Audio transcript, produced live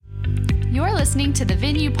listening to the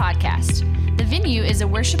Venue Podcast. The Venue is a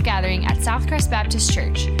worship gathering at Southcrest Baptist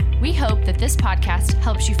Church. We hope that this podcast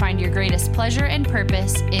helps you find your greatest pleasure and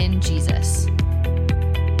purpose in Jesus.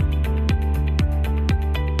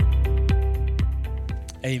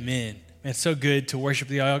 Amen. Man, it's so good to worship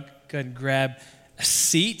with y'all. Go ahead and grab a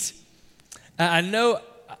seat. I know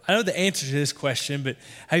the answer to this question, but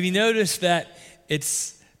have you noticed that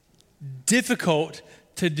it's difficult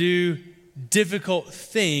to do difficult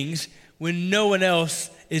things when no one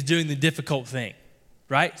else is doing the difficult thing,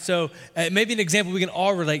 right? So maybe an example we can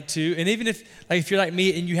all relate to, and even if you're like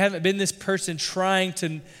me and you haven't been this person trying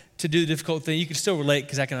to do the difficult thing, you can still relate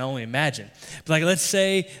because I can only imagine. But let's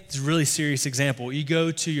say, it's a really serious example. You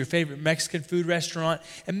go to your favorite Mexican food restaurant,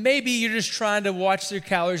 and maybe you're just trying to watch your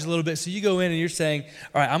calories a little bit. So you go in and you're saying,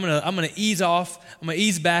 all right, I'm gonna ease off. I'm gonna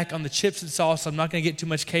ease back on the chips and sauce. I'm not gonna get too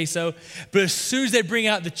much queso. But as soon as they bring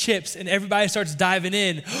out the chips and everybody starts diving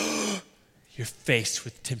in, you're faced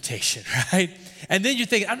with temptation, right? And then you're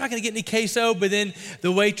thinking, I'm not going to get any queso, but then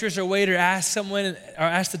the waitress or waiter asks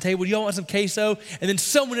the table, do y'all want some queso? And then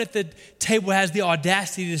someone at the table has the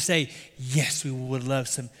audacity to say, yes, we would love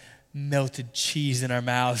some melted cheese in our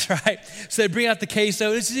mouths, right? So they bring out the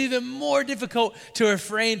queso. This is even more difficult to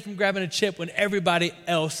refrain from grabbing a chip when everybody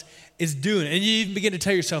else is doing it. And you even begin to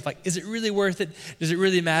tell yourself, is it really worth it? Does it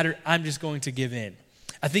really matter? I'm just going to give in.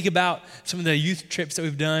 I think about some of the youth trips that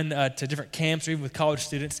we've done to different camps or even with college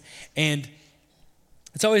students, and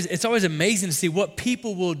it's always amazing to see what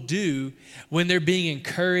people will do when they're being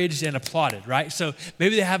encouraged and applauded, right? So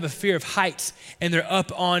maybe they have a fear of heights and they're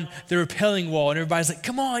up on the rappelling wall and everybody's like,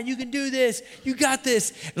 come on, you can do this, you got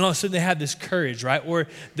this. And all of a sudden they have this courage, right? Or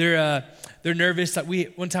they're nervous.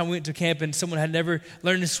 One time we went to camp and someone had never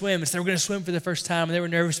learned to swim and said, we're going to swim for the first time. And they were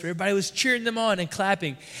nervous, but everybody was cheering them on and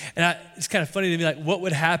clapping. And it's kind of funny to me, what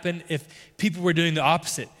would happen if people were doing the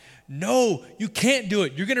opposite? No, you can't do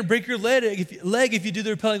it. You're going to break your leg if you do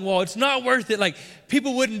the rappelling wall. It's not worth it.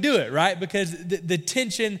 People wouldn't do it, right? Because the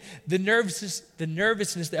tension, the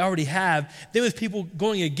nervousness they already have, then with people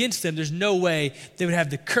going against them, there's no way they would have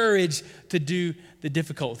the courage to do the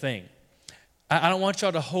difficult thing. I don't want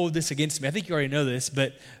y'all to hold this against me. I think you already know this,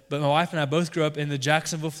 but my wife and I both grew up in the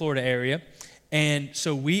Jacksonville, Florida area. And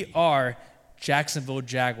so we are Jacksonville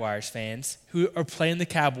Jaguars fans who are playing the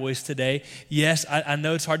Cowboys today. Yes, I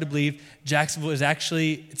know it's hard to believe. Jacksonville is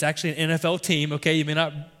actually an NFL team, okay? You may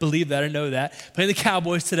not believe that or know that. Playing the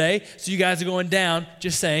Cowboys today, so you guys are going down,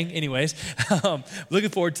 just saying. Anyways,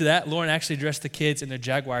 looking forward to that. Lauren actually dressed the kids in their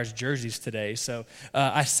Jaguars jerseys today. So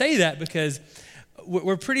I say that because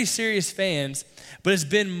we're pretty serious fans, but it's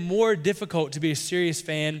been more difficult to be a serious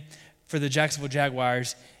fan for the Jacksonville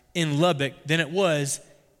Jaguars in Lubbock than it was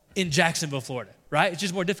in Jacksonville, Florida, right? It's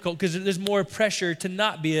just more difficult because there's more pressure to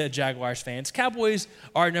not be a Jaguars fan. Cowboys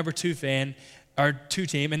are our number two team,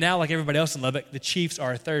 and now like everybody else in Lubbock, the Chiefs are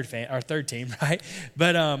our third team, right?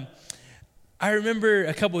 But I remember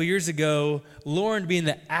a couple of years ago, Lauren being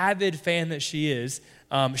the avid fan that she is,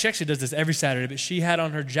 she actually does this every Saturday, but she had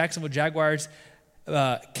on her Jacksonville Jaguars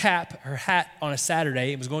her hat on a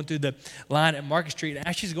Saturday and was going through the line at Market Street. And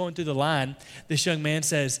as she's going through the line, this young man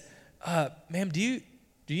says, ma'am, do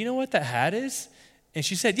you know what that hat is? And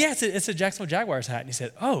she said, yeah, it's a Jacksonville Jaguars hat. And he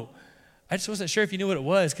said, oh, I just wasn't sure if you knew what it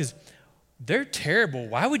was because they're terrible.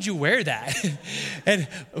 Why would you wear that? And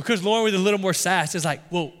of course, Lauren with a little more sass is like,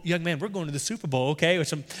 well, young man, we're going to the Super Bowl, okay?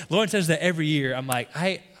 Lauren says that every year. I'm like,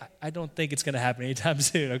 I don't think it's going to happen anytime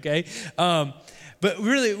soon, okay? But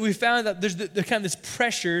really, we found that there's kind of this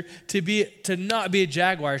pressure to not be a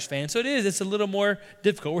Jaguars fan. So it's a little more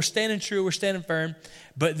difficult. We're standing true, we're standing firm,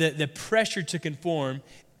 but the pressure to conform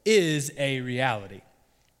is a reality.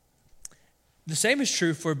 The same is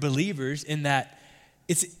true for believers in that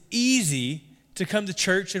it's easy to come to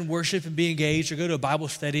church and worship and be engaged, or go to a Bible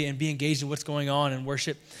study and be engaged in what's going on in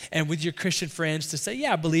worship, and with your Christian friends to say,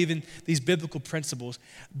 yeah, I believe in these biblical principles.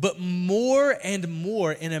 But more and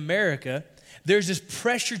more in America, there's this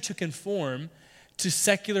pressure to conform to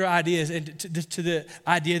secular ideas and to the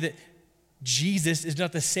idea that Jesus is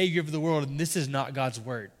not the Savior of the world and this is not God's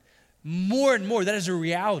word. More and more, that is a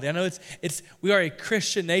reality. I know we are a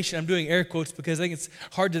Christian nation. I'm doing air quotes because I think it's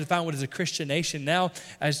hard to define what is a Christian nation. Now,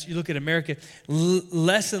 as you look at America,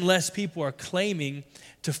 less and less people are claiming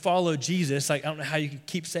to follow Jesus. I don't know how you can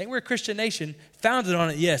keep saying we're a Christian nation, founded on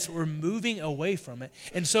it, yes, but we're moving away from it.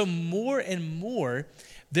 And so more and more,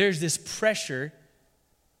 there's this pressure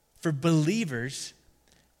for believers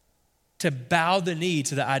to bow the knee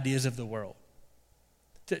to the ideas of the world,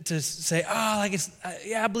 to say,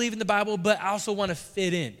 I believe in the Bible, but I also want to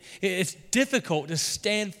fit in. It's difficult to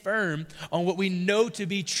stand firm on what we know to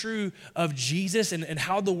be true of Jesus and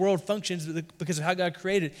how the world functions because of how God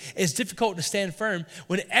created. It's difficult to stand firm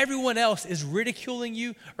when everyone else is ridiculing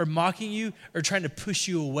you or mocking you or trying to push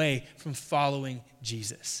you away from following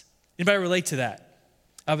Jesus. Anybody relate to that?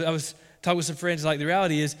 I was talking with some friends, like the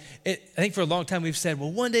reality is, I think for a long time we've said,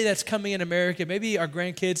 well, one day that's coming in America, maybe our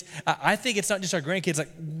grandkids. I think it's not just our grandkids, like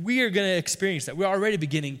we are going to experience that. We're already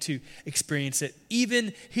beginning to experience it.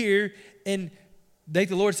 Even here in, thank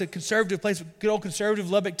the Lord, it's a conservative place, good old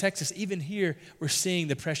conservative Lubbock, Texas. Even here, we're seeing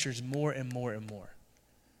the pressures more and more and more.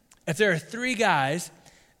 If there are three guys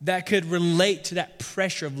that could relate to that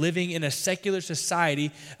pressure of living in a secular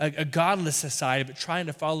society, a godless society, but trying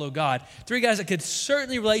to follow God, three guys that could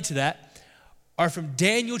certainly relate to that are from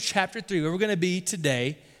Daniel chapter 3, where we're going to be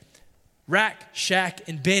today, Rak, Shak,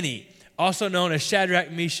 and Benny, also known as Shadrach,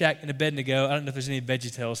 Meshach, and Abednego. I don't know if there's any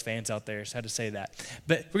VeggieTales fans out there, so I had to say that.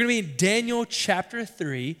 But we're going to be in Daniel chapter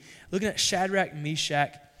 3, looking at Shadrach,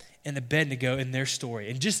 Meshach, and Abednego and their story.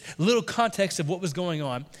 And just a little context of what was going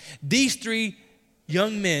on. These three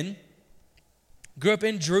young men grew up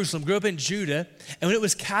in Jerusalem, grew up in Judah, and when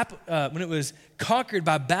it was conquered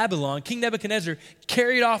by Babylon, King Nebuchadnezzar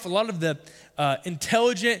carried off a lot of the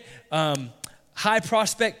intelligent, high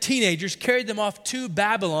prospect teenagers, carried them off to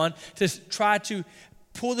Babylon to try to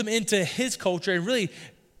pull them into his culture and really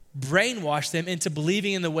brainwash them into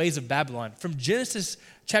believing in the ways of Babylon. From Genesis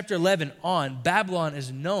chapter 11 on, Babylon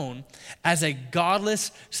is known as a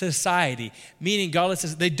godless society, meaning godless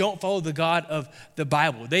is they don't follow the God of the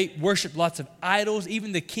Bible. They worship lots of idols.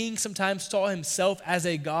 Even the king sometimes saw himself as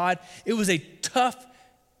a god. It was a tough,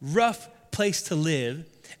 rough place to live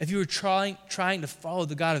if you were trying to follow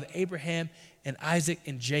the God of Abraham and Isaac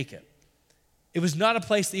and Jacob. It was not a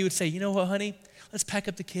place that you would say, you know what, honey, let's pack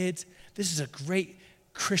up the kids. This is a great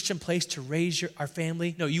Christian place to raise our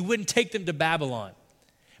family. No, you wouldn't take them to Babylon.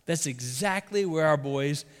 That's exactly where our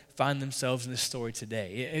boys find themselves in this story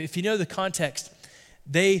today. If you know the context,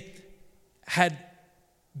 they had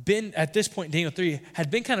been, at this point, Daniel 3,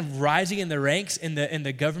 had been kind of rising in the ranks in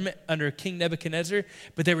the government under King Nebuchadnezzar,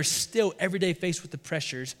 but they were still every day faced with the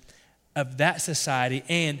pressures of that society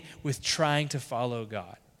and with trying to follow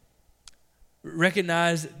God.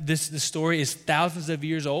 Recognize the story is thousands of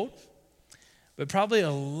years old, but probably a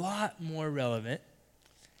lot more relevant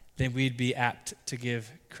than we'd be apt to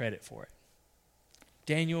give credit for it.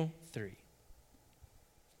 Daniel 3.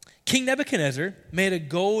 King Nebuchadnezzar made a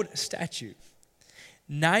gold statue,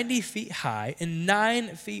 90 feet high and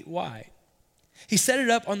 9 feet wide. He set it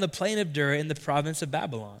up on the plain of Dura in the province of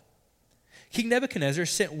Babylon. King Nebuchadnezzar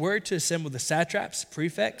sent word to assemble the satraps,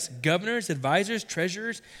 prefects, governors, advisors,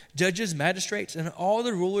 treasurers, judges, magistrates, and all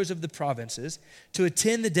the rulers of the provinces to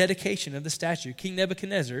attend the dedication of the statue King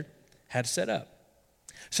Nebuchadnezzar had set up.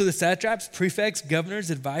 So the satraps, prefects, governors,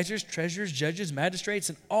 advisors, treasurers, judges, magistrates,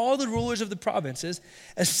 and all the rulers of the provinces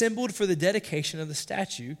assembled for the dedication of the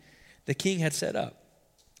statue the king had set up.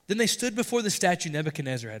 Then they stood before the statue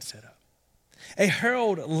Nebuchadnezzar had set up. A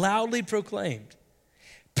herald loudly proclaimed,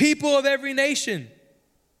 "People of every nation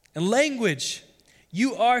and language,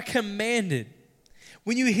 you are commanded,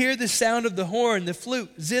 when you hear the sound of the horn, the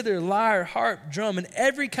flute, zither, lyre, harp, drum, and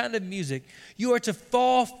every kind of music, you are to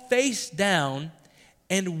fall face down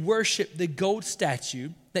and worship the gold statue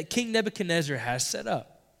that King Nebuchadnezzar has set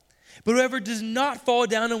up. But whoever does not fall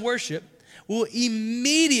down and worship will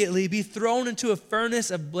immediately be thrown into a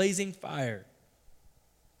furnace of blazing fire."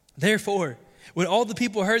 Therefore, when all the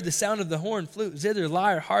people heard the sound of the horn, flute, zither,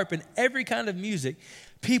 lyre, harp, and every kind of music,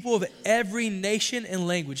 people of every nation and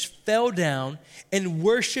language fell down and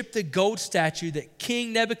worshiped the gold statue that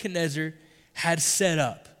King Nebuchadnezzar had set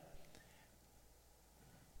up.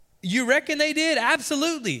 You reckon they did?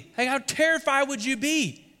 Absolutely. Like, how terrified would you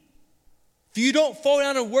be? If you don't fall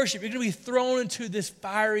down and worship, you're going to be thrown into this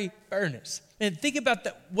fiery furnace. And think about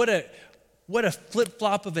that. What a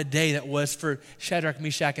flip-flop of a day that was for Shadrach,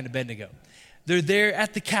 Meshach, and Abednego. They're there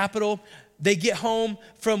at the Capitol. They get home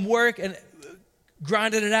from work and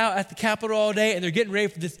grinding it out at the Capitol all day, and they're getting ready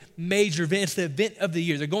for this major event. It's the event of the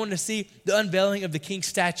year. They're going to see the unveiling of the king's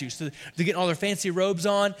statue. So they're getting all their fancy robes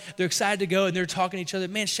on. They're excited to go, and they're talking to each other.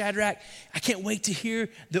 Man, Shadrach, I can't wait to hear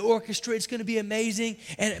the orchestra. It's going to be amazing.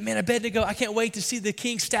 And man, Abednego, I can't wait to see the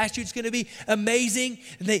king's statue. It's going to be amazing.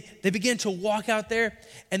 And they begin to walk out there,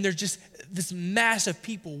 and there's just this mass of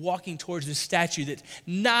people walking towards this statue that's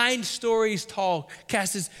 9 stories tall,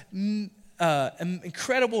 casts this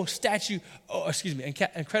incredible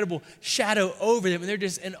incredible shadow over them, and they're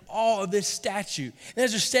just in awe of this statue. And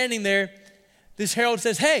as they're standing there, this herald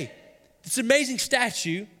says, "Hey, this amazing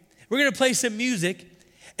statue. We're going to play some music.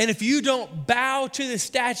 And if you don't bow to the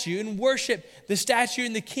statue and worship the statue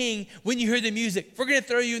and the king when you hear the music, we're going to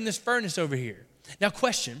throw you in this furnace over here. Now,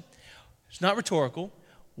 question, it's not rhetorical.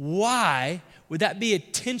 Why would that be a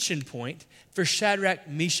tension point for Shadrach,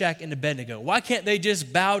 Meshach, and Abednego? Why can't they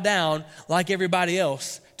just bow down like everybody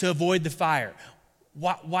else to avoid the fire?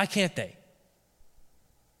 Why can't they?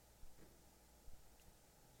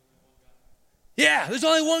 Yeah, there's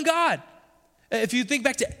only one God. If you think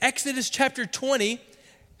back to Exodus chapter 20,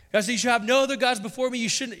 God said, you shall have no other gods before me.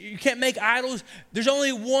 You can't make idols. There's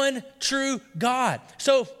only one true God.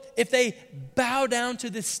 So if they bow down to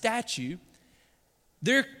this statue,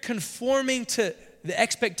 they're conforming to the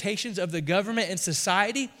expectations of the government and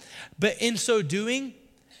society, but in so doing,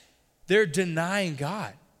 they're denying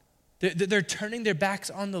God. They're turning their backs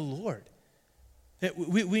on the Lord.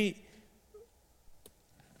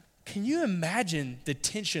 Can you imagine the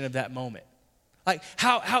tension of that moment? Like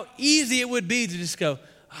how easy it would be to just go,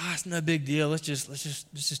 it's no big deal. Let's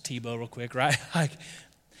just Tebow real quick, right? Like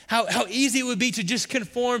how easy it would be to just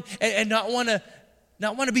conform and not want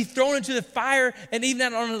to be thrown into the fire, and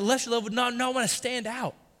even on a lesser level, not want to stand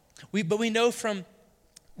out. But we know from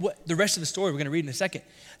what the rest of the story we're going to read in a second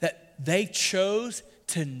that they chose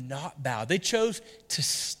to not bow. They chose to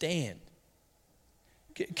stand.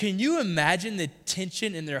 Can you imagine the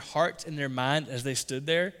tension in their hearts and their mind as they stood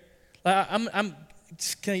there? I'm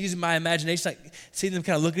just kind of using my imagination, like seeing them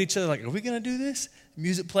kind of look at each other like, are we going to do this?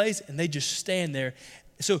 Music plays, and they just stand there.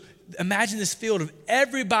 So imagine this field of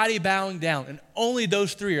everybody bowing down, and only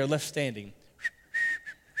those three are left standing.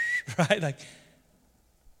 Right? Like,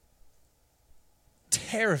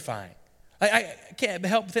 terrifying. I can't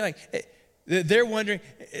help but think, like, they're wondering,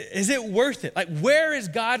 is it worth it? Like, where is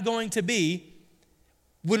God going to be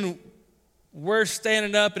when we're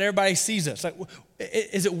standing up and everybody sees us? Like,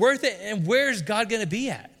 is it worth it? And where is God going to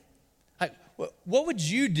be at? Like, what would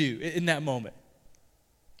you do in that moment?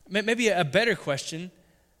 Maybe a better question,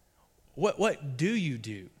 what do you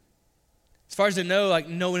do? As far as I know, like,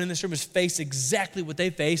 no one in this room has faced exactly what they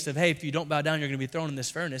faced of, hey, if you don't bow down, you're going to be thrown in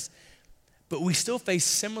this furnace. But we still face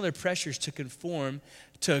similar pressures to conform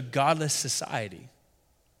to a godless society.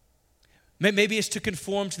 Maybe it's to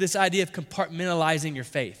conform to this idea of compartmentalizing your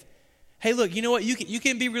faith. Hey, look, you know what? You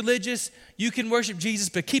can be religious, you can worship Jesus,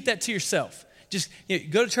 but keep that to yourself. Just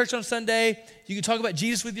go to church on Sunday, you can talk about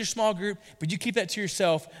Jesus with your small group, but you keep that to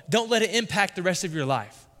yourself. Don't let it impact the rest of your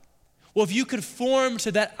life. Well, if you conform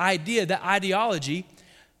to that idea, that ideology,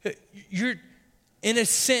 you're, in a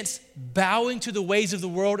sense, bowing to the ways of the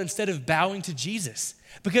world instead of bowing to Jesus.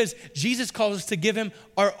 Because Jesus calls us to give him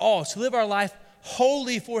our all, to live our life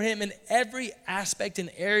wholly for him in every aspect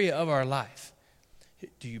and area of our life.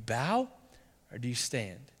 Do you bow or do you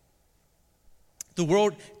stand? The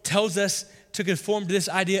world tells us to conform to this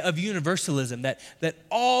idea of universalism, that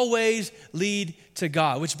always lead to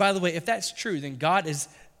God, which, by the way, if that's true, then God is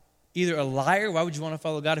either a liar. Why would you want to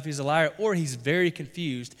follow God if he's a liar? Or he's very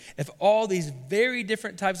confused if all these very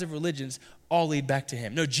different types of religions all lead back to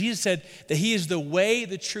him. No, Jesus said that he is the way,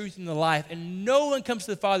 the truth, and the life, and no one comes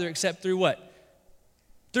to the Father except through what?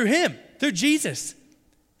 Through him, through Jesus.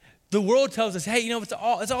 The world tells us, hey, it's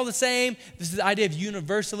all the same. This is the idea of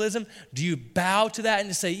universalism. Do you bow to that and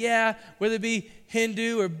just say, yeah, whether it be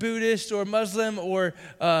Hindu or Buddhist or Muslim or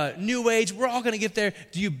New Age, we're all going to get there.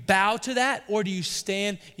 Do you bow to that, or do you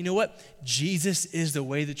stand? You know what? Jesus is the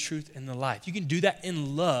way, the truth, and the life. You can do that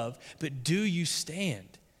in love, but do you stand?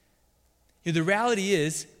 The reality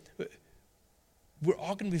is, we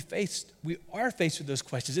are faced with those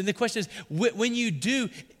questions. And the question is, when you do,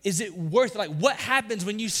 is it worth it? Like, what happens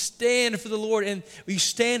when you stand for the Lord and you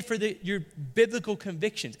stand for your biblical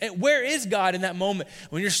convictions? And where is God in that moment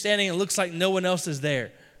when you're standing and it looks like no one else is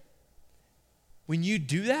there? When you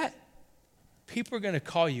do that, people are going to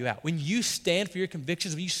call you out. When you stand for your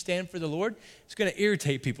convictions, when you stand for the Lord, it's going to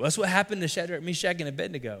irritate people. That's what happened to Shadrach, Meshach, and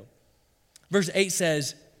Abednego. Verse 8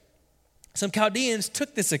 says, some Chaldeans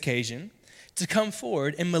took this occasion to come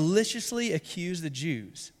forward and maliciously accuse the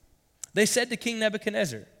Jews. They said to King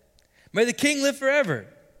Nebuchadnezzar, may the king live forever.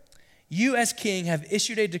 You as king have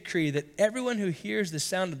issued a decree that everyone who hears the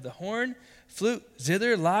sound of the horn, flute,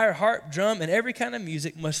 zither, lyre, harp, drum, and every kind of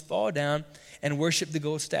music must fall down and worship the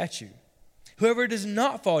gold statue. Whoever does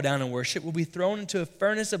not fall down and worship will be thrown into a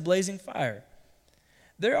furnace of blazing fire.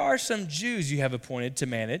 There are some Jews you have appointed to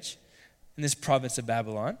manage in this province of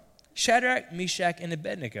Babylon, Shadrach, Meshach, and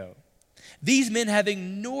Abednego. These men have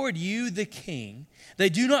ignored you, the king. They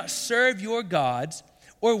do not serve your gods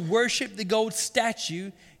or worship the gold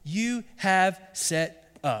statue you have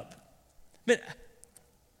set up. Man,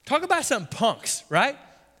 talk about some punks, right?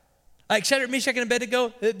 Like Shadrach, Meshach, and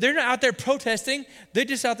Abednego, they're not out there protesting. They're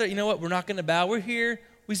just out there, you know what, we're not going to bow. We're here,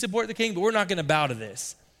 we support the king, but we're not going to bow to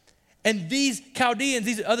this. And these Chaldeans,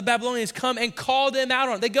 these other Babylonians come and call them out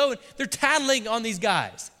on it. They go, they're tattling on these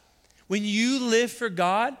guys. When you live for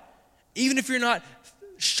God, even if you're not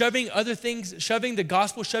shoving other things, shoving the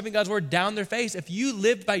gospel, shoving God's word down their face, if you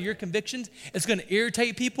live by your convictions, it's going to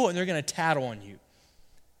irritate people and they're going to tattle on you.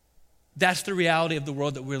 That's the reality of the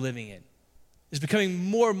world that we're living in. It's becoming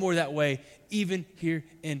more and more that way, even here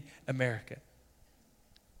in America.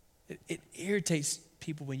 It irritates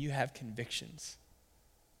people when you have convictions.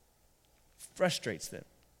 Frustrates them.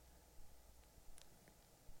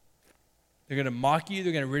 They're going to mock you,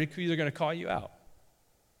 they're going to ridicule you, they're going to call you out.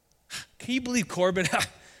 Can you believe Corbin?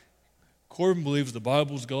 Corbin believes the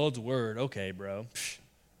Bible's God's word. Okay, bro.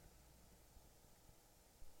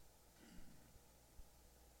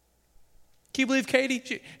 Can you believe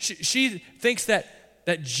Katie? She thinks that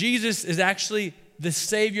Jesus is actually the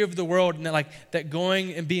Savior of the world and that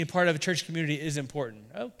going and being part of a church community is important.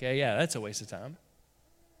 Okay, yeah, that's a waste of time.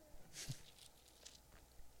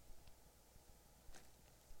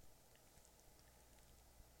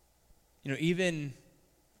 You know, even,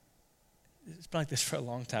 it's been like this for a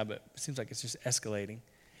long time, but it seems like it's just escalating.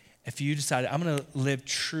 If you decide, I'm going to live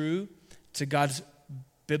true to God's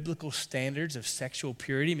biblical standards of sexual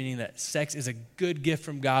purity, meaning that sex is a good gift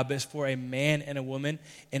from God, but it's for a man and a woman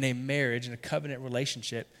in a marriage, in a covenant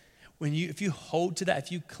relationship. If you hold to that,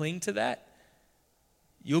 if you cling to that,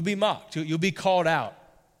 you'll be mocked. You'll be called out.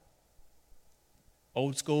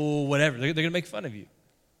 Old school, whatever. They're going to make fun of you.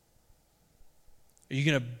 Are you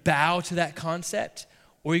going to bow to that concept?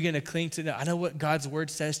 Or are you going to cling to, I know what God's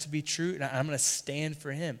word says to be true, and I'm going to stand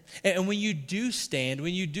for him. And when you do stand,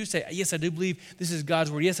 when you do say, yes, I do believe this is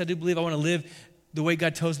God's word. Yes, I do believe I want to live the way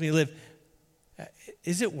God tells me to live.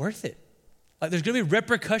 Is it worth it? Like, there's going to be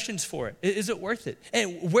repercussions for it. Is it worth it?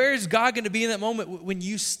 And where is God going to be in that moment when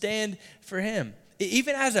you stand for him?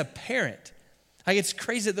 Even as a parent, like, it's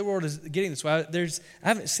crazy that the world is getting this way. I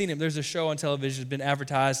haven't seen it. There's a show on television that's been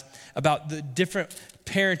advertised about the different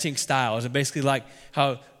parenting styles, and basically like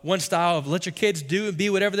how one style of let your kids do and be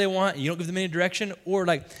whatever they want and you don't give them any direction, or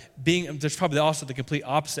like there's probably also the complete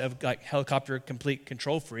opposite of like helicopter complete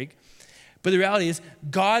control freak. But the reality is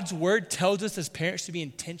God's word tells us as parents to be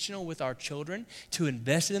intentional with our children, to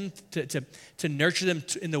invest in them, to nurture them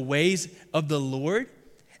in the ways of the Lord.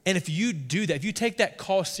 And if you do that, if you take that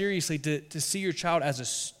call seriously to see your child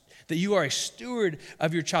as that you are a steward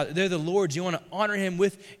of your child, they're the Lord's, you want to honor him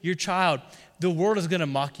with your child, the world is going to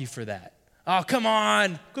mock you for that. Oh, come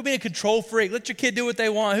on, quit being a control freak. Let your kid do what they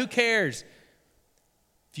want. Who cares?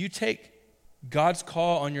 If you take God's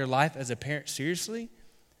call on your life as a parent seriously,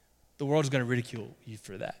 the world is going to ridicule you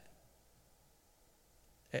for that.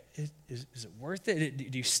 Is it worth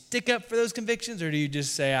it? Do you stick up for those convictions, or do you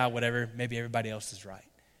just say, whatever, maybe everybody else is right?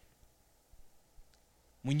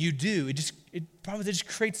 When you do, it probably just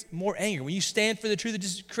creates more anger. When you stand for the truth, it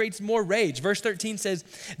just creates more rage. Verse 13 says,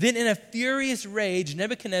 then in a furious rage,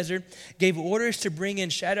 Nebuchadnezzar gave orders to bring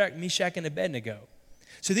in Shadrach, Meshach, and Abednego.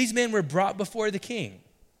 So these men were brought before the king.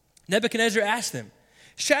 Nebuchadnezzar asked them,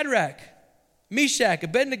 Shadrach, Meshach,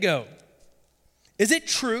 Abednego, is it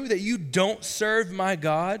true that you don't serve my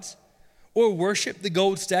gods or worship the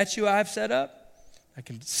gold statue I've set up? I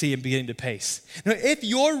can see him beginning to pace. Now, if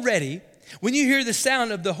you're ready, when you hear the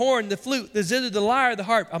sound of the horn, the flute, the zither, the lyre, the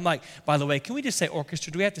harp, I'm like, by the way, can we just say orchestra?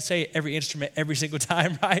 Do we have to say every instrument every single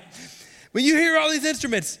time, right? When you hear all these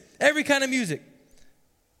instruments, every kind of music,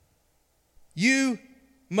 you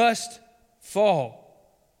must fall.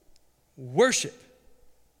 Worship.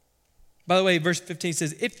 By the way, verse 15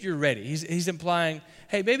 says, if you're ready. He's implying,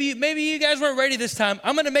 hey, maybe you guys weren't ready this time.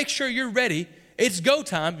 I'm going to make sure you're ready. It's go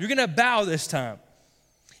time. You're going to bow this time.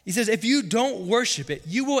 He says, if you don't worship it,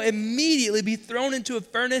 you will immediately be thrown into a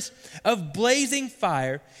furnace of blazing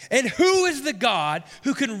fire. And who is the God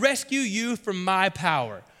who can rescue you from my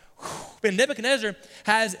power? And Nebuchadnezzar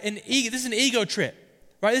has an ego. This is an ego trip,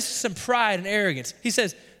 right? This is some pride and arrogance. He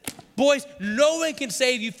says, boys, no one can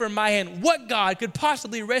save you from my hand. What God could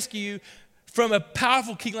possibly rescue you from a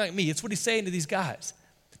powerful king like me? It's what he's saying to these guys.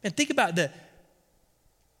 And think about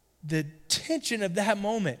the tension of that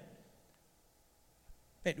moment.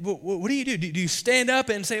 What do you do? Do you stand up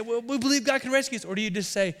and say, well, we believe God can rescue us? Or do you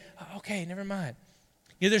just say, okay, never mind?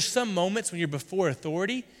 You know, there's some moments when you're before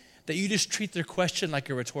authority that you just treat their question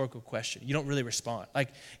like a rhetorical question. You don't really respond. Like,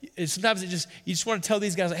 sometimes you just want to tell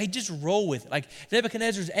these guys, like, hey, just roll with it. Like,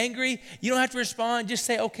 Nebuchadnezzar's angry. You don't have to respond. Just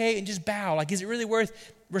say okay and just bow. Like, is it really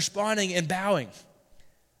worth responding and bowing?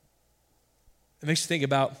 It makes you think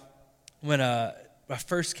about when I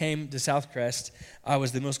first came to Southcrest, I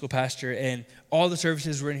was the middle school pastor, and all the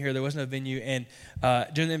services were in here. There was no venue. And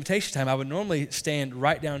during the invitation time, I would normally stand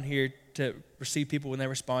right down here to receive people when they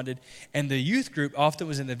responded. And the youth group often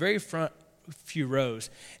was in the very front few rows.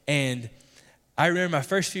 And I remember my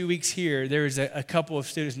first few weeks here, there was a couple of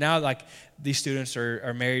students. Now, like, these students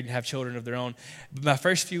are married and have children of their own. But my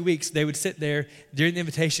first few weeks, they would sit there during the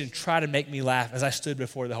invitation, try to make me laugh as I stood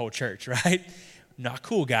before the whole church, right? Not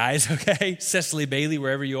cool, guys, okay? Cecily Bailey,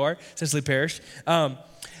 wherever you are, Cecily Parish. But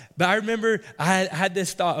I remember I had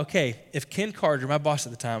this thought, okay, if Ken Carter, my boss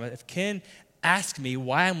at the time, if Ken asked me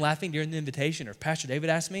why I'm laughing during the invitation, or if Pastor David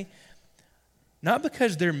asked me, not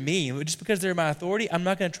because they're mean, but just because they're my authority, I'm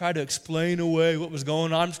not going to try to explain away what was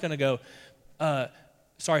going on. I'm just going to go,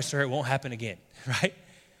 sorry, sir, it won't happen again, right?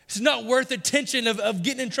 It's not worth the tension of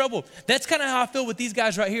getting in trouble. That's kind of how I feel with these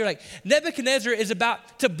guys right here. Like, Nebuchadnezzar is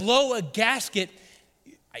about to blow a gasket.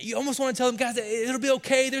 You almost want to tell them, guys, it'll be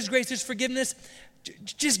okay. There's grace, there's forgiveness.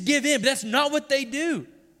 Just give in. But that's not what they do.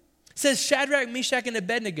 It says Shadrach, Meshach, and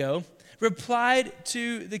Abednego replied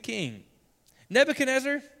to the king,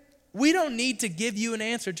 Nebuchadnezzar, we don't need to give you an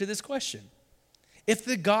answer to this question. If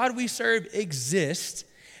the God we serve exists,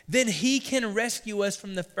 then he can rescue us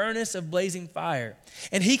from the furnace of blazing fire.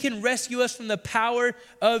 And he can rescue us from the power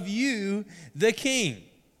of you, the king.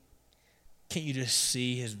 Can't you just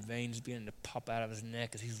see his veins beginning to pop out of his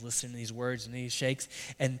neck as he's listening to these words and he shakes?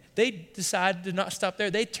 And they decided to not stop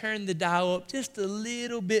there. They turned the dial up just a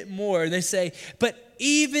little bit more. They say, but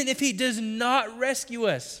even if he does not rescue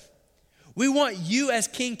us, we want you as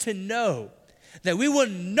king to know that we will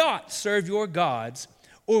not serve your gods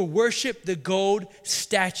or worship the gold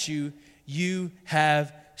statue you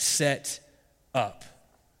have set up.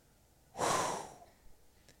 Whew.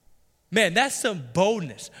 Man, that's some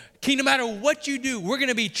boldness. King, no matter what you do, we're going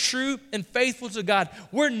to be true and faithful to God.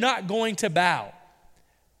 We're not going to bow.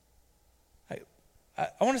 I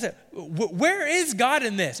want to say, where is God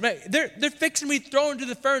in this? They're fixing to be thrown into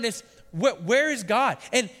the furnace. Where is God?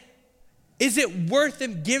 And is it worth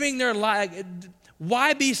them giving their life?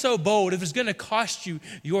 Why be so bold if it's going to cost you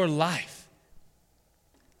your life?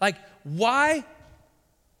 Like, why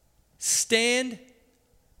stand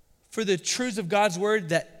for the truths of God's word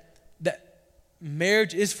that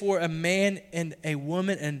marriage is for a man and a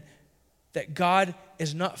woman and that God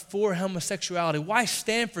is not for homosexuality? Why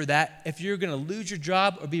stand for that if you're going to lose your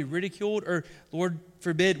job or be ridiculed or, Lord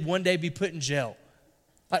forbid, one day be put in jail?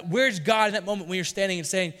 Like, where's God in that moment when you're standing and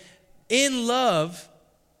saying, in love,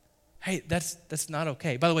 hey, that's not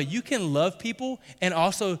okay. By the way, you can love people and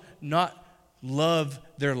also not love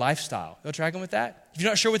their lifestyle. You tracking with that? If you're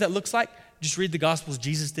not sure what that looks like, just read the Gospels.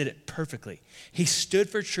 Jesus did it perfectly. He stood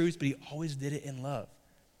for truth, but he always did it in love.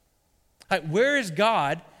 Like, where is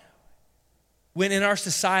God when in our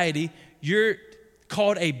society you're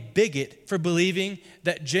called a bigot for believing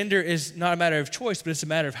that gender is not a matter of choice, but it's a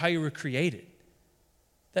matter of how you were created?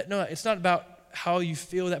 That no, it's not about how you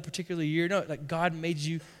feel that particular year. No, like, God made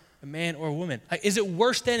you a man or a woman. Like, is it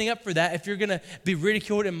worth standing up for that if you're going to be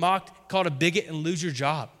ridiculed and mocked, called a bigot, and lose your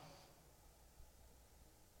job?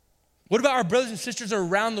 What about our brothers and sisters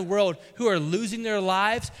around the world who are losing their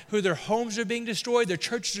lives, who their homes are being destroyed, their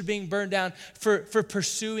churches are being burned down for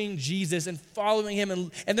pursuing Jesus and following him,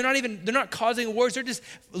 and they're not causing wars. They're just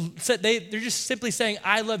simply saying,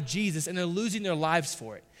 I love Jesus, and they're losing their lives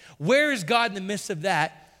for it. Where is God in the midst of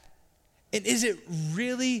that? And is it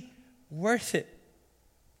really worth it?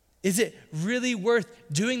 Is it really worth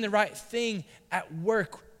doing the right thing at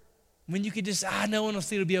work when you could just, no one will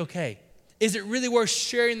see, it'll be okay? Is it really worth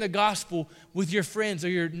sharing the gospel with your friends or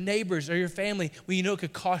your neighbors or your family when you know it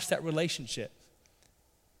could cost that relationship?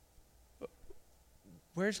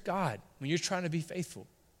 Where's God when you're trying to be faithful?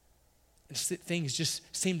 And things just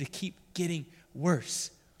seem to keep getting worse.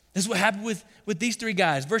 This is what happened with these three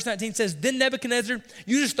guys. Verse 19 says, then Nebuchadnezzar,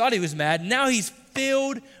 you just thought he was mad. Now he's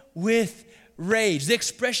filled with rage. The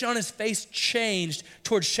expression on his face changed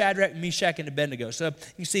towards Shadrach, Meshach, and Abednego. So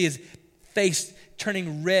you see his face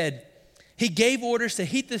turning red. He gave orders to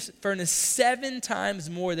heat this furnace 7 times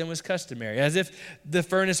more than was customary, as if the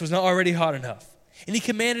furnace was not already hot enough. And he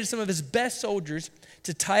commanded some of his best soldiers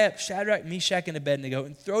to tie up Shadrach, Meshach, and Abednego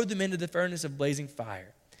and throw them into the furnace of blazing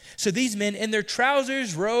fire. So these men, in their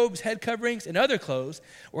trousers, robes, head coverings, and other clothes,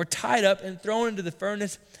 were tied up and thrown into the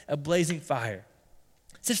furnace of blazing fire.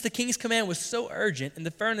 Since the king's command was so urgent and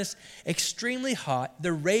the furnace extremely hot,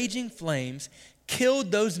 the raging flames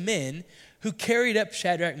killed those men who carried up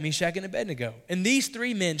Shadrach, Meshach, and Abednego. And these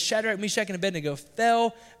 3 men, Shadrach, Meshach, and Abednego,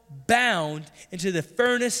 fell bound into the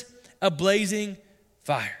furnace of blazing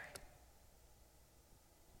fire.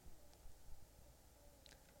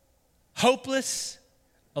 Hopeless,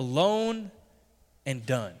 alone, and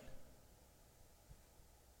done.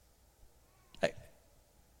 Like,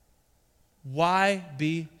 why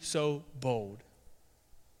be so bold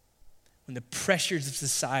when the pressures of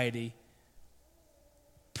society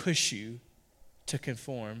push you to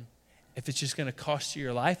conform if it's just going to cost you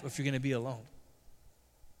your life or if you're going to be alone?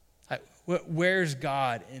 Like, where's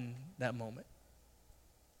God in that moment?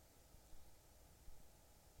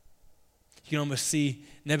 You can almost see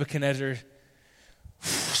Nebuchadnezzar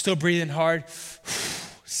still breathing hard,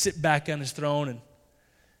 sit back on his throne and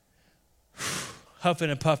huffing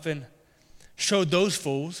and puffing. Show those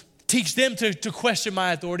fools. Teach them to question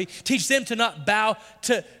my authority. Teach them to not bow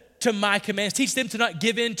to my commands. Teach them to not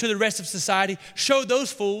give in to the rest of society. Show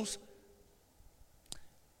those fools.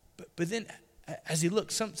 But then as he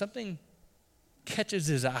looks, something catches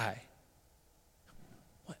his eye.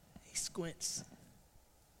 What? He squints.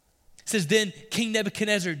 It says, then King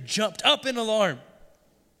Nebuchadnezzar jumped up in alarm.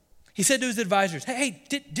 He said to his advisors, hey,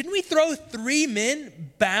 didn't we throw 3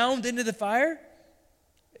 men bound into the fire?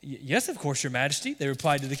 Yes, of course, your majesty, they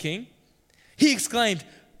replied to the king. He exclaimed,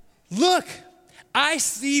 look, I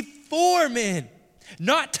see 4 men,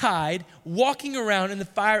 not tied, walking around in the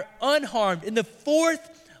fire unharmed. And the 4th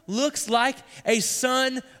looks like a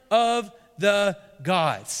son of the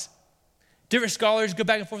gods. Different scholars go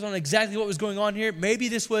back and forth on exactly what was going on here. Maybe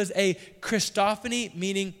this was a Christophany,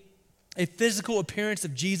 meaning a physical appearance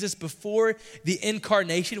of Jesus before the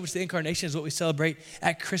incarnation, which the incarnation is what we celebrate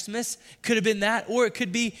at Christmas. Could have been that, or it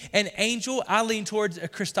could be an angel. I lean towards a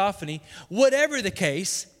Christophany. Whatever the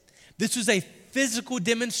case, this was a physical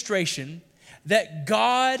demonstration that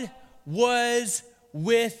God was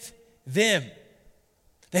with them,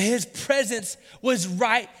 that his presence was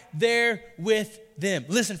right there with them.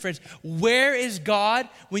 Listen, friends, where is God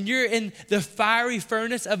when you're in the fiery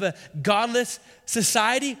furnace of a godless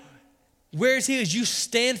society? Where is he as you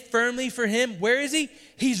stand firmly for him? Where is he?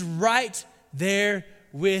 He's right there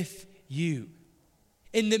with you.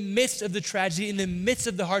 In the midst of the tragedy, in the midst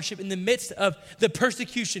of the hardship, in the midst of the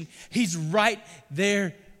persecution, he's right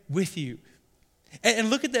there with you. And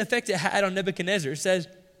look at the effect it had on Nebuchadnezzar. It says,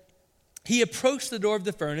 he approached the door of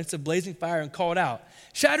the furnace of blazing fire and called out,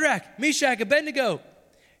 Shadrach, Meshach, Abednego,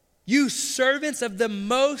 you servants of the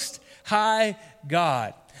Most High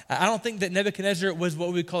God. I don't think that Nebuchadnezzar was what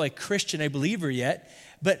we would call a Christian, a believer yet,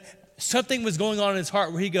 but something was going on in his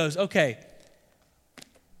heart where he goes, okay,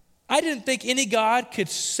 I didn't think any God could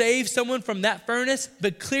save someone from that furnace,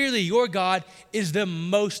 but clearly your God is the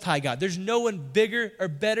Most High God. There's no one bigger or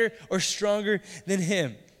better or stronger than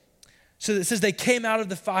him. So it says they came out of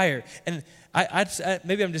the fire, and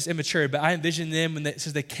maybe I'm just immature, but I envision them when it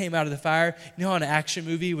says they came out of the fire. You know how in an action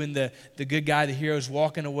movie when the good guy, the hero, is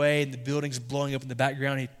walking away and the building's blowing up in the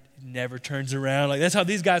background, he never turns around. Like, that's how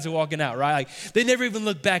these guys are walking out, right? Like, they never even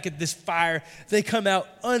look back at this fire. They come out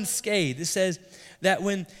unscathed. It says that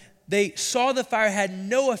when they saw the fire had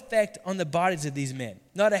no effect on the bodies of these men.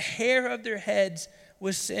 Not a hair of their heads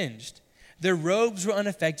was singed. Their robes were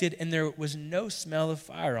unaffected, and there was no smell of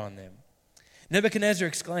fire on them. Nebuchadnezzar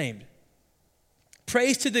exclaimed,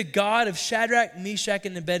 praise to the God of Shadrach, Meshach,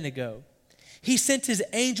 and Abednego. He sent his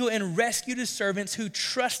angel and rescued his servants who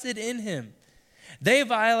trusted in him. They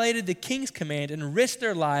violated the king's command and risked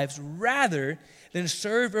their lives rather than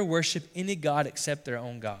serve or worship any god except their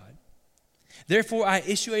own God. Therefore, I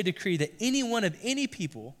issue a decree that anyone of any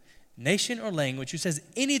people, nation, or language who says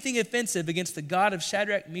anything offensive against the God of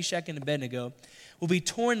Shadrach, Meshach, and Abednego will be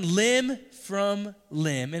torn limb from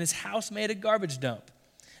limb and his house made a garbage dump.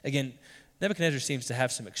 Again, Nebuchadnezzar seems to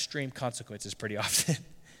have some extreme consequences pretty often.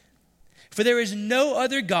 For there is no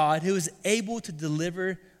other God who is able to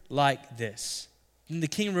deliver like this. And the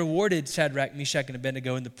king rewarded Shadrach, Meshach, and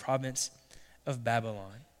Abednego in the province of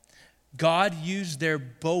Babylon. God used their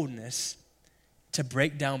boldness to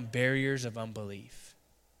break down barriers of unbelief.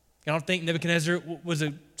 I don't think Nebuchadnezzar was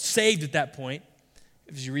saved at that point.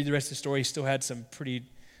 If you read the rest of the story, he still had some pretty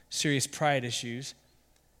serious pride issues.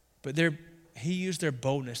 But he used their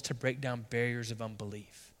boldness to break down barriers of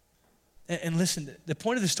unbelief. And listen, the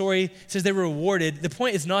point of the story says they were rewarded. The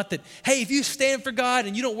point is not that, hey, if you stand for God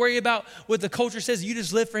and you don't worry about what the culture says, you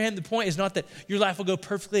just live for him. The point is not that your life will go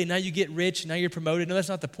perfectly and now you get rich and now you're promoted. No, that's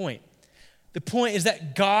not the point. The point is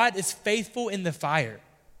that God is faithful in the fire,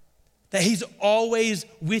 that he's always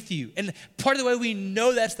with you. And part of the way we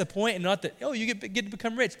know that's the point and not that, oh, you get to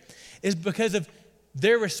become rich, is because of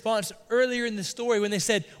their response earlier in the story when they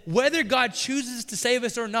said, whether God chooses to save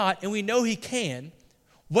us or not, and we know he can,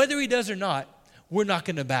 whether he does or not, we're not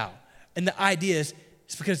going to bow. And the idea is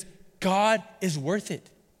it's because God is worth it.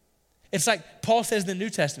 It's like Paul says in the New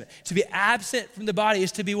Testament, to be absent from the body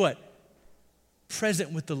is to be what?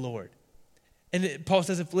 present with the Lord. And Paul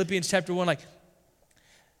says in Philippians chapter 1, like,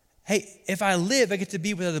 hey, if I live, I get to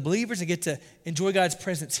be with other believers. I get to enjoy God's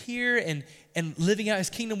presence here and living out his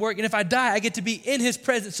kingdom work. And if I die, I get to be in his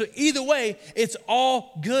presence. So either way, it's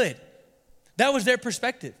all good. That was their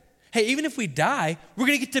perspective. Hey, even if we die, we're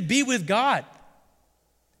going to get to be with God.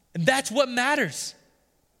 And that's what matters.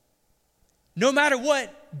 No matter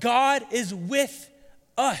what, God is with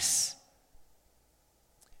us.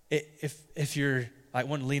 If you're like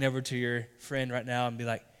wanting to lean over to your friend right now and be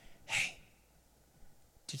like, hey,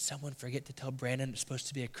 did someone forget to tell Brandon it's supposed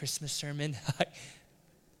to be a Christmas sermon?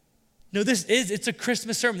 No, it's a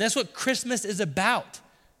Christmas sermon. That's what Christmas is about.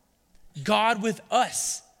 God with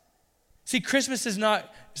us. See, Christmas is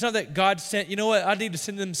not, it's not that God sent, you know what, I need to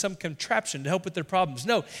send them some contraption to help with their problems.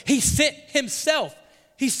 No, he sent himself.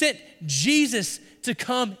 He sent Jesus to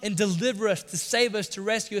come and deliver us, to save us, to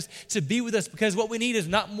rescue us, to be with us, because what we need is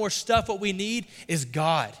not more stuff. What we need is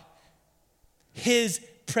God. His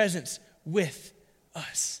presence with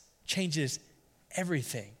us changes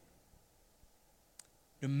everything.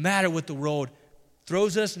 No matter what the world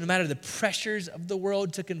throws us, no matter the pressures of the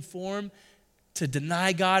world to conform, to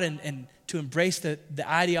deny God and to embrace the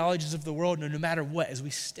ideologies of the world, no matter what, as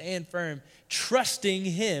we stand firm, trusting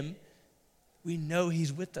him, we know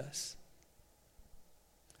he's with us.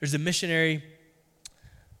 There's a missionary,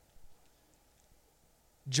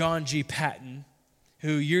 John G. Paton,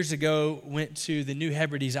 who years ago went to the New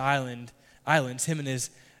Hebrides Islands, him and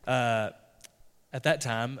his, at that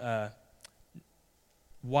time,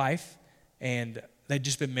 wife, and they'd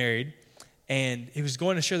just been married, and he was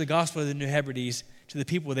going to share the gospel of the New Hebrides to the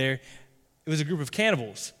people there. It was a group of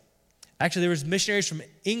cannibals. Actually, there was missionaries from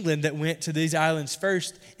England that went to these islands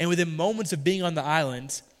first, and within moments of being on the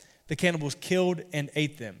islands, the cannibals killed and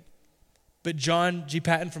ate them. But John G.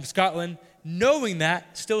 Paton from Scotland, knowing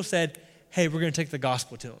that, still said, hey, we're going to take the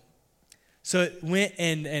gospel to them. So it went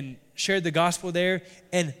and shared the gospel there,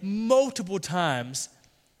 and multiple times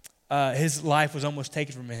his life was almost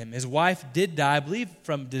taken from him. His wife did die, I believe,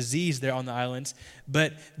 from disease there on the islands,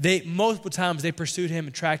 but multiple times they pursued him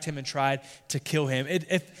and tracked him and tried to kill him.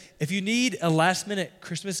 If you need a last-minute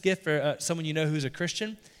Christmas gift for someone you know who's a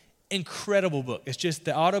Christian, incredible book. It's just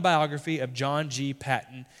the autobiography of John G.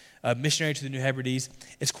 Paton, a missionary to the New Hebrides.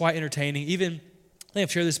 It's quite entertaining. Even, I think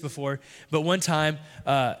I've shared this before, but one time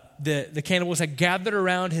the cannibals had gathered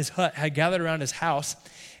around his hut, had gathered around his house,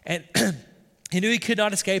 and he knew he could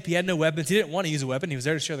not escape. He had no weapons. He didn't want to use a weapon. He was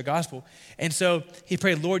there to share the gospel. And so he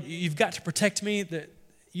prayed, Lord, you've got to protect me.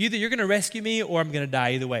 Either you're going to rescue me or I'm going to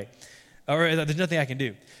die either way. Or there's nothing I can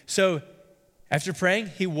do. So after praying,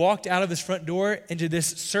 he walked out of his front door into this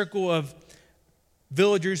circle of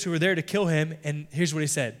villagers who were there to kill him. And here's what he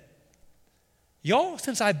said. Y'all,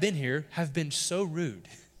 since I've been here, have been so rude.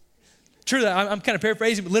 Truly, I'm kind of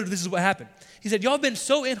paraphrasing, but literally this is what happened. He said, y'all have been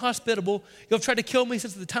so inhospitable. Y'all have tried to kill me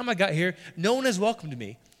since the time I got here. No one has welcomed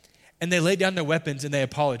me. And they laid down their weapons and they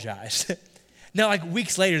apologized. Now, like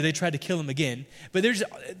weeks later, they tried to kill him again. But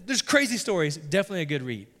there's crazy stories. Definitely a good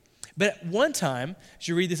read. But at one time, as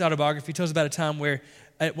you read this autobiography, he tells about a time where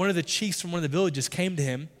one of the chiefs from one of the villages came to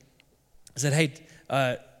him and said, hey,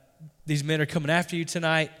 these men are coming after you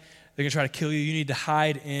tonight. They're going to try to kill you. You need to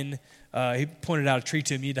hide in, he pointed out a tree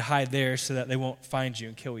to him. You need to hide there so that they won't find you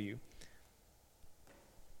and kill you.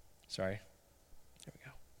 Sorry. There we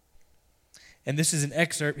go. And this is an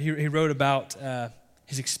excerpt he wrote about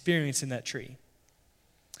his experience in that tree.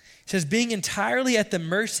 He says, being entirely at the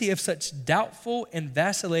mercy of such doubtful and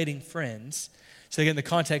vacillating friends. So again, the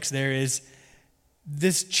context there is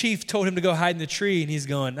this chief told him to go hide in the tree, and he's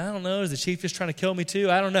going, I don't know, is the chief just trying to kill me too?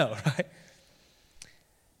 I don't know, right?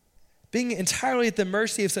 Being entirely at the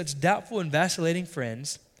mercy of such doubtful and vacillating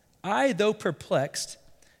friends, I, though perplexed,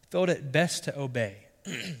 felt it best to obey.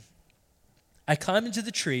 I climbed into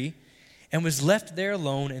the tree and was left there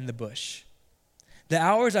alone in the bush. The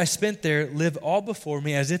hours I spent there live all before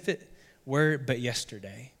me as if it were but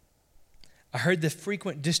yesterday. I heard the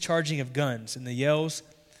frequent discharging of guns and the yells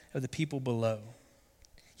of the people below.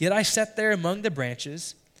 Yet I sat there among the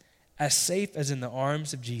branches, as safe as in the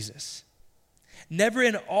arms of Jesus. Never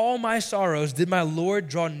in all my sorrows did my Lord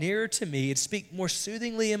draw nearer to me and speak more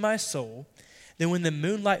soothingly in my soul than when the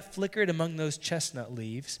moonlight flickered among those chestnut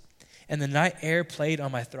leaves and the night air played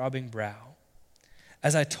on my throbbing brow,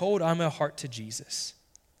 as I told on my heart to Jesus,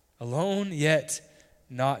 alone yet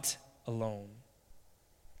not alone.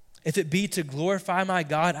 If it be to glorify my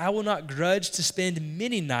God, I will not grudge to spend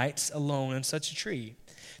many nights alone in such a tree,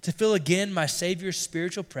 to feel again my Savior's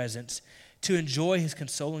spiritual presence, to enjoy his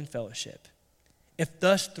consoling fellowship. If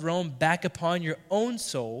thus thrown back upon your own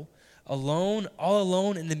soul, alone, all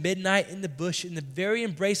alone in the midnight, in the bush, in the very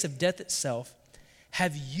embrace of death itself,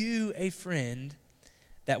 have you a friend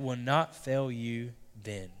that will not fail you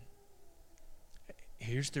then?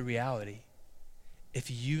 Here's the reality. If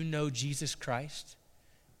you know Jesus Christ,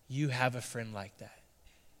 you have a friend like that.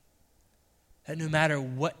 That no matter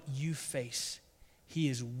what you face, he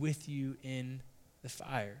is with you in the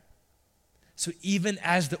fire. So even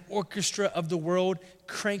as the orchestra of the world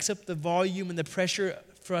cranks up the volume and the pressure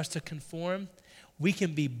for us to conform, we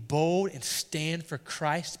can be bold and stand for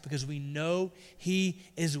Christ because we know he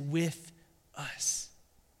is with us.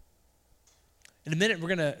 In a minute,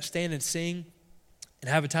 we're going to stand and sing and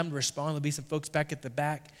have a time to respond. There'll be some folks back at the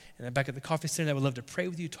back and back at the coffee center that would love to pray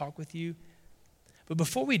with you, talk with you. But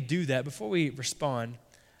before we do that, before we respond,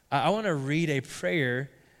 I want to read a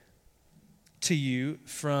prayer to you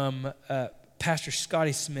from Pastor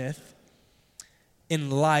Scotty Smith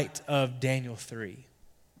in light of Daniel 3.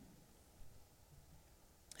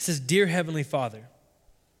 It says, "Dear Heavenly Father,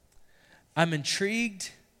 I'm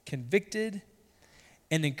intrigued, convicted,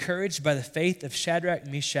 and encouraged by the faith of Shadrach,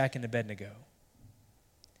 Meshach, and Abednego.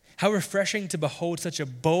 How refreshing to behold such a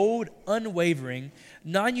bold, unwavering,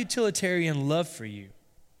 non-utilitarian love for you.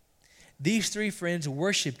 These three friends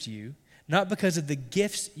worshiped you, not because of the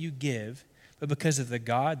gifts you give, but because of the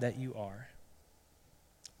God that you are.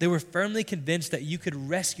 They were firmly convinced that you could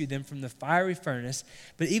rescue them from the fiery furnace,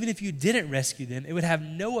 but even if you didn't rescue them, it would have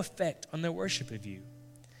no effect on their worship of you.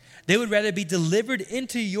 They would rather be delivered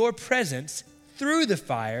into your presence through the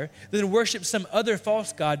fire than worship some other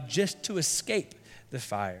false god just to escape the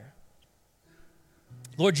fire.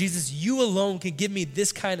 Lord Jesus, you alone can give me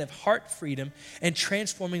this kind of heart freedom and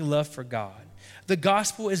transforming love for God. The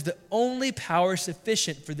gospel is the only power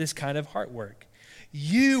sufficient for this kind of heart work.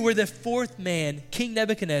 You were the fourth man King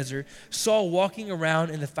Nebuchadnezzar saw walking around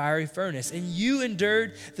in the fiery furnace, and you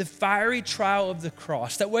endured the fiery trial of the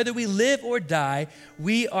cross, that whether we live or die,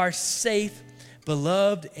 we are safe,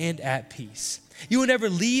 beloved, and at peace. You will never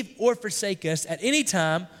leave or forsake us at any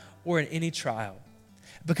time or in any trial.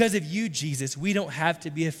 Because of you, Jesus, we don't have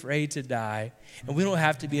to be afraid to die, and we don't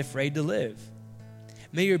have to be afraid to live.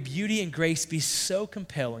 May your beauty and grace be so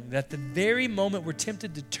compelling that at the very moment we're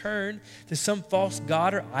tempted to turn to some false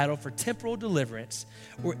god or idol for temporal deliverance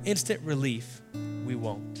or instant relief, we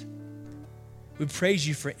won't. We praise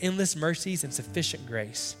you for endless mercies and sufficient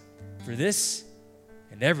grace for this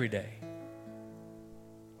and every day.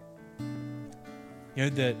 You know,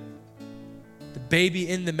 the baby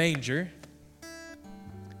in the manger,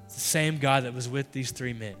 it's the same God that was with these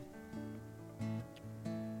three men.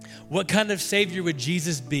 What kind of Savior would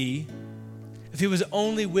Jesus be if he was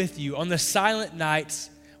only with you on the silent nights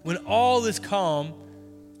when all is calm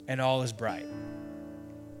and all is bright?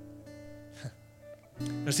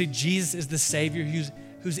 No, see, Jesus is the Savior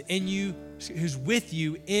who's in you, who's with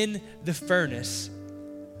you in the furnace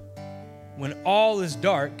when all is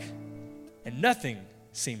dark and nothing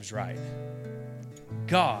seems right.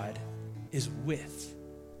 God is with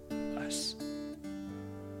us.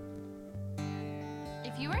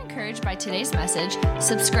 If you were encouraged by today's message,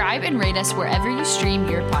 subscribe and rate us wherever you stream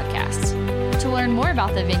your podcasts. To learn more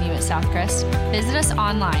about the venue at Southcrest, visit us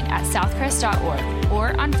online at southcrest.org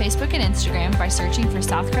or on Facebook and Instagram by searching for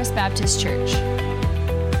Southcrest Baptist Church.